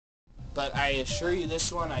But I assure you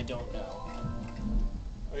this one I don't know.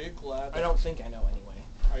 Are you glad? I don't think I know anyway.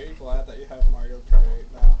 Are you glad that you have Mario Kart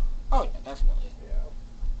 8 now? Oh yeah, definitely. Yeah.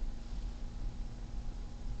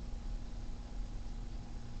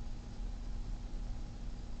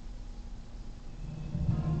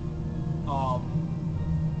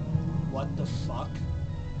 What the fuck?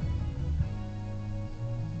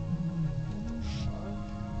 Shark?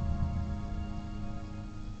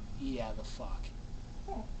 Yeah, the fuck.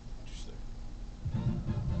 Oh, interesting.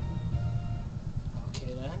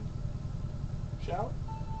 Okay then. Shout?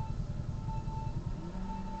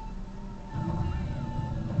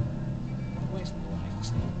 Wait for the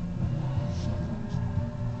life,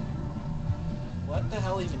 What the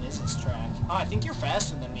hell even is this track? Oh, I think you're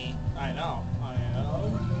faster than me. I know. I am.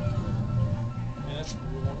 And it's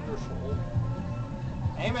wonderful.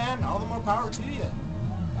 Hey man, all the more power to you.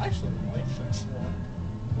 I actually like this one.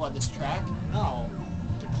 What, this track? No,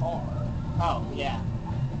 the car. Oh, yeah.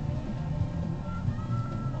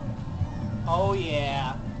 Oh,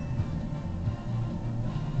 yeah.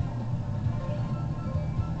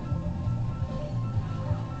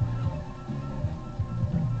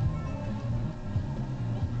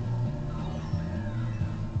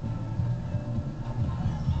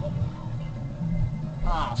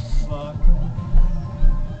 Ah, fuck.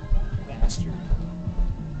 Bastard.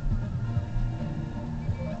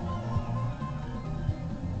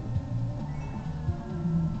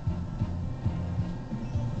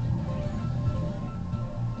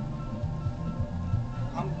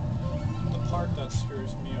 The part that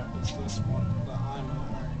screws me up is this one that I'm on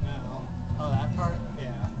right now. Oh, that part?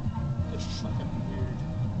 Yeah. It's fucking weird.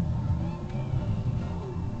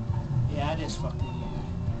 Yeah, it is fucking weird.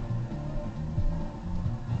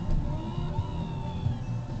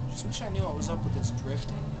 Just wish I knew what was up with this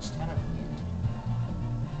drifting. It's kind of weird.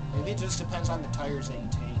 Maybe it just depends on the tires that you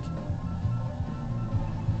take.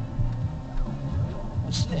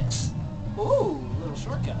 What's this? Ooh, little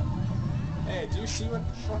shortcut. Hey, do you see what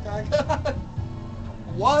the fuck I got?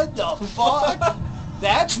 What the fuck?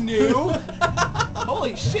 That's new!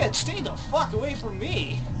 Holy shit, stay the fuck away from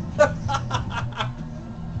me!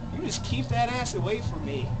 You just keep that ass away from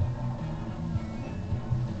me.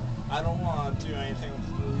 I don't want to do anything with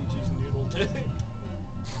Luigi's noodle dick.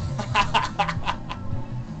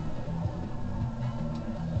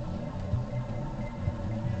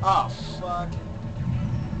 Oh, fuck.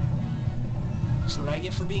 That's what I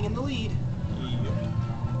get for being in the lead. Yep.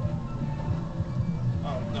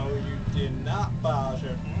 Oh, no, you did not,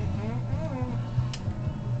 Bowser.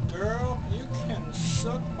 Girl, you can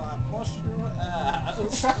suck my mushroom ass.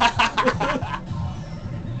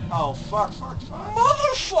 Oh, fuck.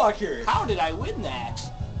 Motherfucker! How did I win that?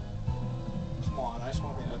 Come on, I just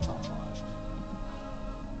want to be in the top 5.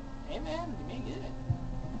 Hey, man, you may get it.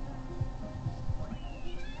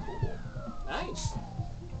 Cool. Nice.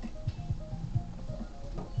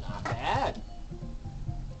 Not bad.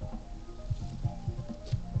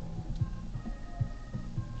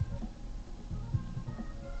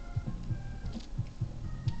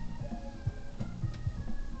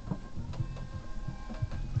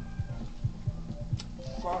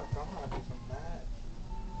 Fuck, I'm not even mad.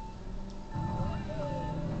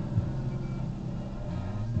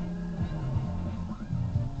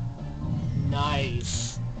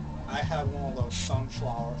 Nice. I had one of those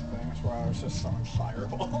sunflower things where I was just throwing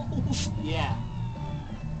fireballs. Yeah.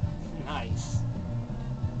 Nice.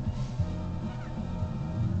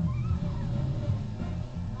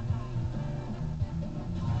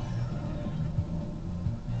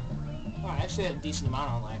 Oh, I actually had a decent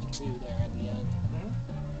amount on life too there at the end. Hmm?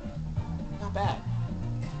 Not bad.